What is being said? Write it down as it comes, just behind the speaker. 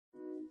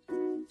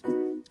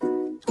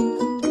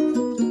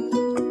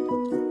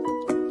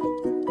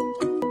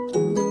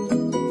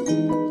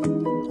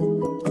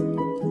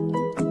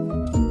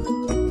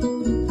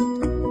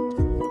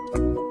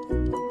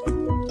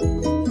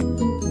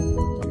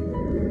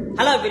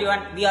Hello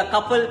everyone, we are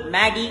couple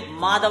Maddi,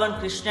 Madhavan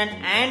Krishnan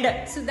and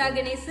Sudha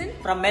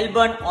from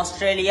Melbourne,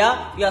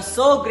 Australia. We are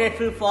so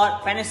grateful for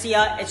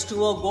Panacea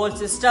H2O Gold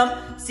System,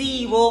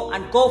 CEO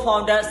and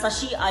co-founder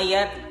Sashi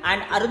Iyer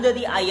and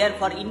Arundhati Iyer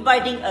for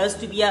inviting us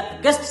to be a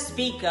guest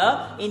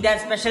speaker in their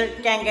special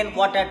Kangen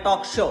Water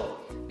Talk Show.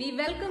 We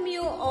welcome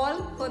you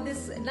all for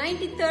this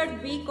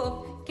 93rd week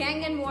of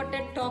Kangen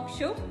Water Talk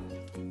Show,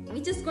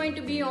 which is going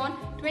to be on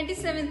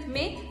 27th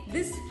May,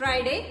 this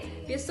Friday.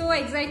 We are so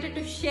excited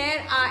to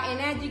share our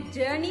energetic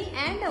journey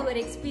and our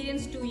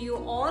experience to you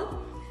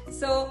all.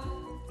 So,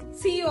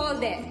 see you all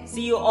there.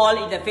 See you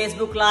all in the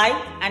Facebook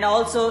Live and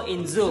also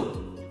in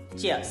Zoom.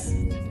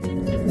 Cheers.